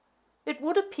It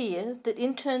would appear that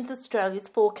Interns Australia's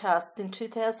forecasts in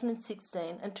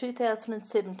 2016 and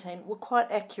 2017 were quite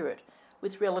accurate,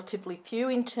 with relatively few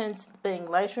interns being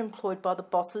later employed by the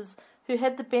bosses who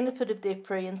had the benefit of their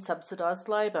free and subsidised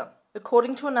labour.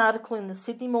 According to an article in the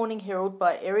Sydney Morning Herald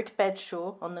by Eric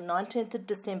Badshaw on the 19th of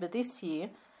December this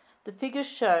year, the figures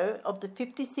show of the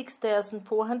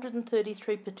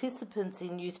 56,433 participants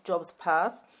in Youth Jobs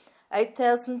Path,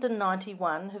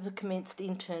 8,091 have commenced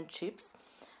internships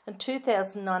and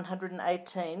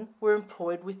 2,918 were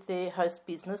employed with their host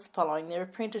business following their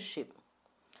apprenticeship.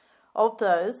 Of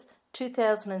those,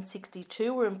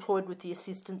 2,062 were employed with the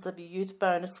assistance of a youth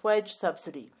bonus wage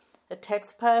subsidy, a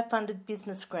taxpayer-funded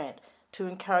business grant to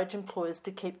encourage employers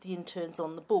to keep the interns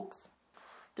on the books.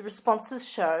 The responses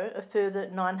show a further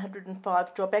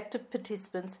 905 job-active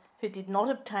participants who did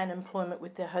not obtain employment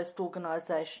with their host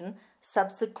organisation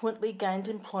subsequently gained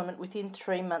employment within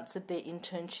 3 months of their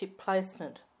internship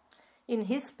placement. In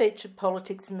his speech at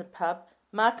Politics in the Pub,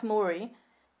 Mark Morey,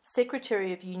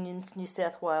 Secretary of Unions New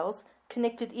South Wales,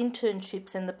 connected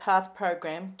internships and the PATH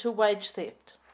program to wage theft.